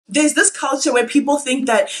there's this culture where people think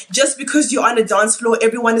that just because you're on a dance floor,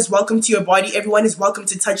 everyone is welcome to your body, everyone is welcome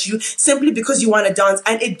to touch you simply because you want to dance,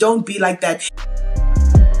 and it don't be like that.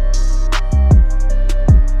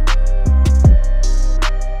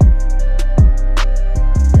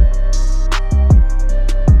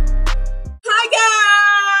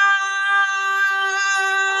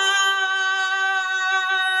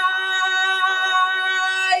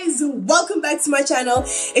 Welcome back to my channel.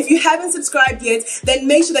 If you haven't subscribed yet, then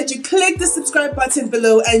make sure that you click the subscribe button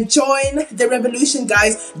below and join the revolution,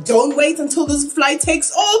 guys. Don't wait until this flight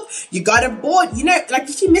takes off. You gotta board, you know, like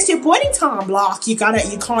if you miss your boarding time block, you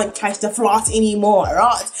can't catch the flight anymore,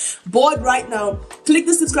 right? Board right now, click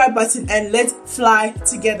the subscribe button and let's fly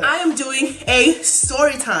together. I am doing a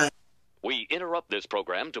story time. We interrupt this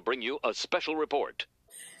program to bring you a special report.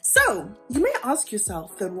 So, you may ask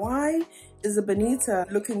yourself that why is a Benita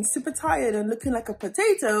looking super tired and looking like a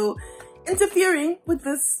potato interfering with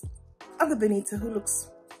this other Benita who looks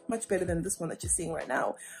much better than this one that you're seeing right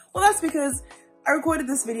now? Well, that's because I recorded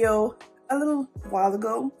this video a little while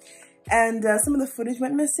ago and some of the footage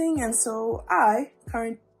went missing, and so I,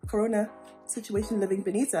 current corona situation living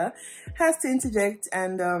Benita, has to interject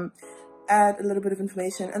and add a little bit of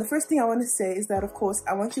information. And the first thing I want to say is that, of course,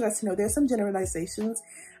 I want you guys to know there's some generalizations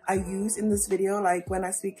I use in this video. Like when I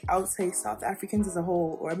speak, I'll say South Africans as a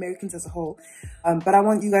whole or Americans as a whole. But I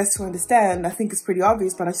want you guys to understand, I think it's pretty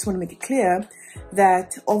obvious, but I just want to make it clear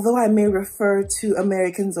that although I may refer to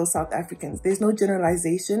Americans or South Africans, there's no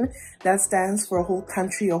generalization that stands for a whole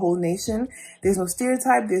country or whole nation. There's no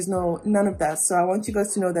stereotype, there's none of that. So I want you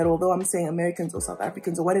guys to know that although I'm saying Americans or South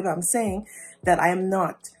Africans or whatever I'm saying, that I am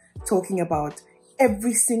not talking about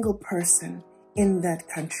every single person in that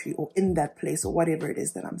country or in that place or whatever it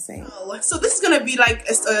is that I'm saying. So this is gonna be like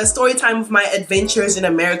a story time of my adventures in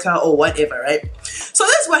America or whatever, right? So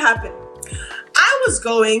this is what happened. I was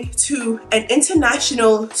going to an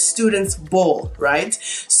international students ball, right?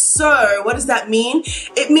 So what does that mean?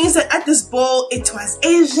 It means that at this ball, it was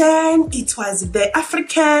Asian, it was the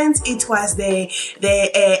Africans, it was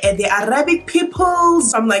the Arabic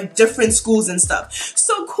peoples from like different schools and stuff.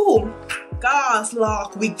 So cool. Guys,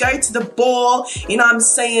 look, we go to the ball, you know what I'm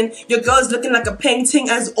saying? Your girl's looking like a painting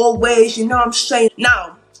as always, you know what I'm saying?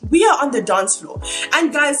 Now, we are on the dance floor.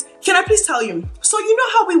 And guys, can I please tell you, so you know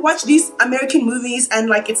how we watch these American movies and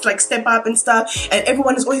like it's like Step Up and stuff and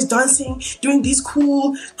everyone is always dancing, doing these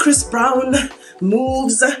cool Chris Brown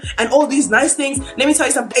moves and all these nice things? Let me tell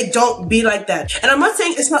you something, it don't be like that. And I'm not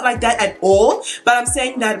saying it's not like that at all, but I'm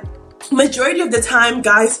saying that majority of the time,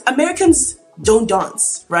 guys, Americans don't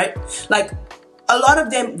dance, right? Like a lot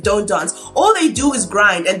of them don't dance. All they do is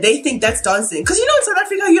grind and they think that's dancing. Cause you know in South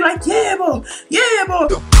Africa you're like, yeah bro, yeah bro.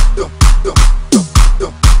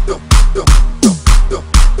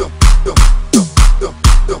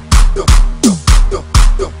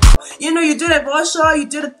 You know, you do that Russia, you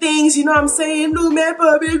do the things, you know what I'm saying? Blue man,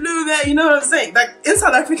 blue man, you know what I'm saying? Like in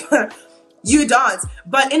South Africa, you dance,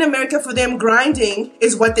 but in America for them grinding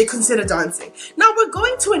is what they consider dancing. Now we're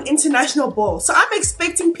going to an international ball, so I'm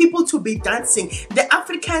expecting people to be dancing. The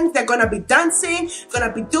Africans, they're gonna be dancing,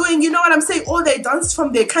 gonna be doing, you know what I'm saying, all their dance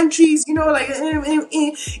from their countries, you know, like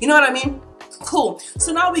you know what I mean? Cool.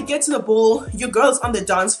 So now we get to the ball, your girl's on the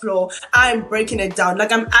dance floor, I'm breaking it down,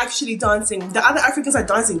 like I'm actually dancing. The other Africans are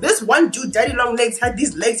dancing. This one dude, daddy long legs, had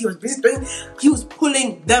these legs, he was busy doing, he was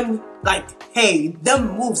pulling them like, hey,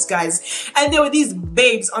 them moves, guys. And there were these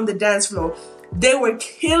babes on the dance floor. They were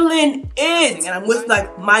killing it. And I'm with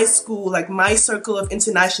like my school, like my circle of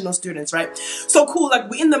international students, right? So cool, like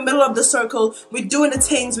we're in the middle of the circle, we're doing the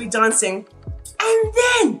things, we're dancing. And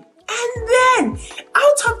then,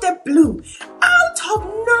 out of the blue, out of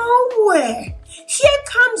nowhere, here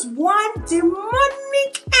comes one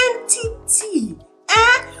demonic entity,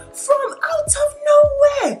 from out of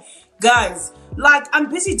nowhere. Guys, like I'm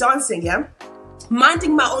busy dancing, yeah?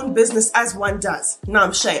 Minding my own business as one does. Now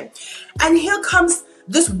I'm ashamed. And here comes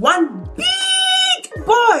this one big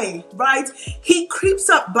boy, right? He creeps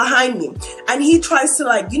up behind me and he tries to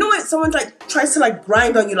like, you know what? Someone like tries to like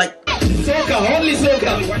grind on you like, soca, only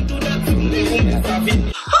soca.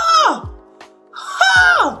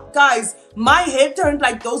 Guys, my head turned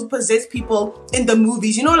like those possessed people in the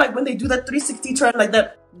movies. You know, like when they do that 360 turn like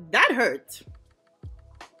that. That hurt.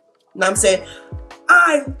 Now I'm saying,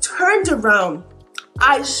 I turned around.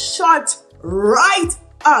 I shot right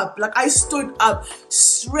up. Like I stood up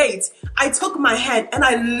straight. I took my hand and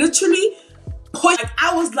I literally pushed. Like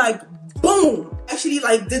I was like, boom. Actually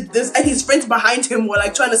like did this and his friends behind him were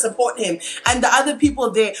like trying to support him. And the other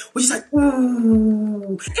people there were just like,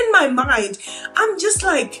 ooh. In my mind, I'm just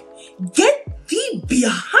like, get thee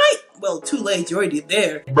behind, well, too late, you're already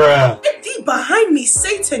there. Bruh. Get thee behind me,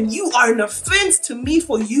 Satan. You are an offense to me,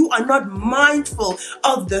 for you are not mindful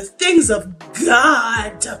of the things of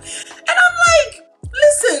God. And I'm like,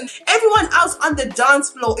 listen, everyone else on the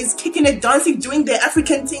dance floor is kicking it, dancing, doing their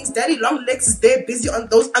African things. Daddy Long Legs is there busy on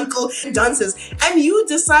those uncle dances. And you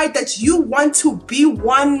decide that you want to be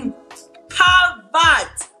one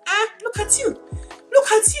pervert. Look at you.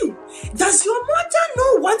 Look at you. Does your mother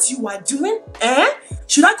know what you are doing?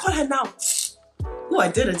 Should I call her now? Oh, I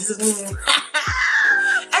did it.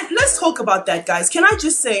 And let's talk about that, guys. Can I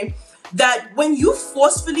just say that when you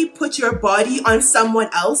forcefully put your body on someone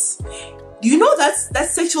else, you know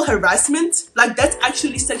that's sexual harassment? Like, that's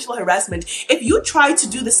actually sexual harassment. If you try to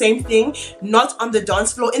do the same thing, not on the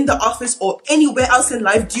dance floor, in the office, or anywhere else in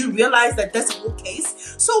life, do you realize that that's a whole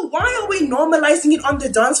case? So why are we normalizing it on the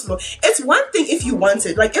dance floor? It's one thing if you want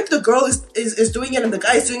it. Like, if the girl is doing it and the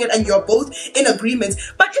guy is doing it and you're both in agreement.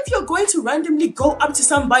 But if you're going to randomly go up to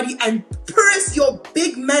somebody and press your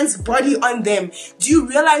big man's body on them, do you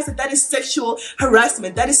realize that that is sexual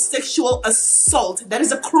harassment? That is sexual assault. That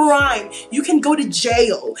is a crime. You can go to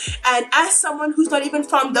jail. And as someone who's not even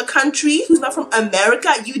from the country, who's not from America,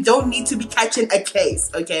 you don't need to be catching a case,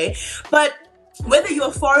 okay? But whether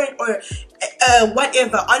you're foreign or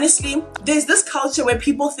whatever, honestly, there's this culture where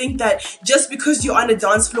people think that just because you're on a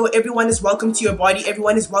dance floor, everyone is welcome to your body,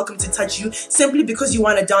 everyone is welcome to touch you simply because you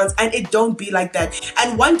want to dance, and it don't be like that.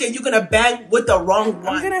 And one day you're gonna bang with the wrong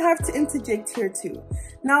one. I'm gonna have to interject here too.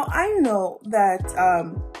 Now, I know that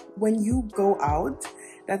when you go out,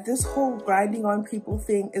 that this whole grinding on people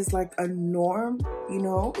thing is like a norm, you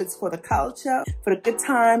know? It's for the culture, for the good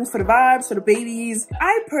times, for the vibes, for the babies.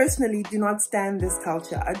 I personally do not stand this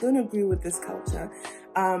culture. I don't agree with this culture.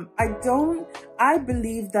 I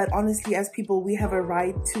believe that honestly, as people, we have a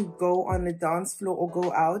right to go on the dance floor or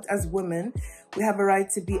go out. As women, we have a right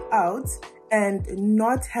to be out and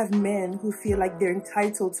not have men who feel like they're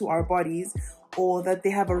entitled to our bodies, or that they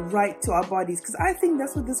have a right to our bodies. Because I think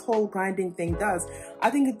that's what this whole grinding thing does. I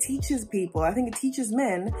think it teaches people, I think it teaches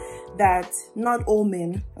men that, not all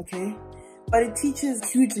men, okay, but it teaches a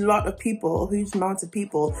huge amount of people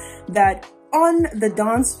that on the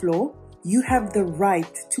dance floor, you have the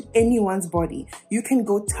right to anyone's body. You can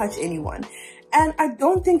go touch anyone. And I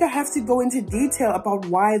don't think I have to go into detail about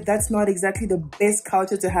why that's not exactly the best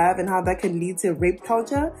culture to have and how that can lead to rape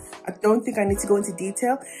culture. I don't think I need to go into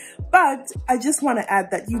detail. But I just want to add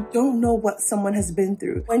that you don't know what someone has been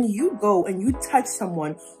through. When you go and you touch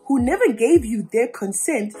someone who never gave you their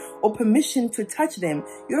consent or permission to touch them,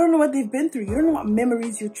 you don't know what they've been through. You don't know what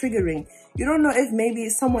memories you're triggering. You don't know if maybe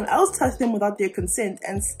someone else touched them without their consent,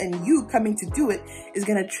 and you coming to do it is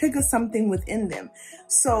going to trigger something within them.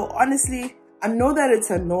 So honestly, I know that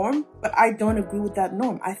it's a norm, but I don't agree with that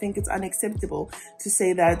norm. I think it's unacceptable to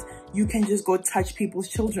say that you can just go touch people's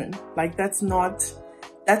children. Like, that's not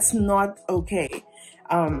okay.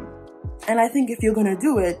 And I think if you're gonna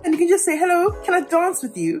do it, then you can just say, hello, can I dance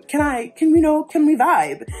with you? Can we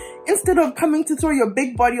vibe? Instead of coming to throw your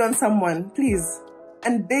big body on someone, please.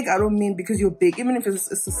 And big, I don't mean because you're big. Even if it's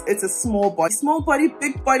a small body. Small body,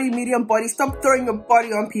 big body, medium body. Stop throwing your body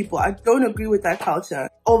on people. I don't agree with that culture.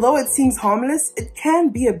 Although it seems harmless, it can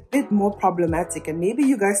be a bit more problematic. And maybe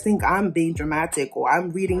you guys think I'm being dramatic or I'm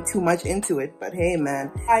reading too much into it. But hey,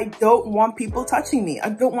 man, I don't want people touching me. I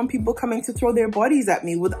don't want people coming to throw their bodies at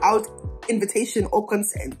me without invitation or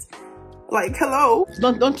consent. Like, hello?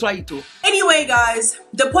 Don't try to. Anyway, guys,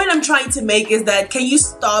 the point I'm trying to make is that, can you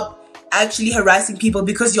stop actually harassing people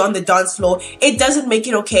because you're on the dance floor? It doesn't make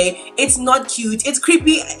it okay. It's not cute. It's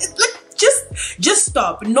creepy. Like, just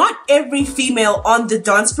stop. Not every female on the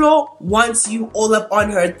dance floor wants you all up on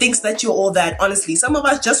her, thinks that you're all that. Honestly, some of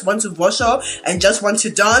us just want to vosho and just want to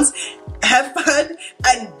dance, have fun,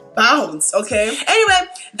 and bounce, okay?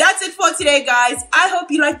 Anyway, that's it for today, guys. I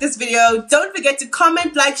hope you liked this video. Don't forget to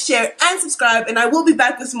comment, like, share, and subscribe, and I will be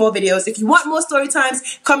back with more videos. If you want more story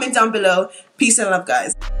times, comment down below. Peace and love,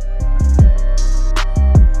 guys.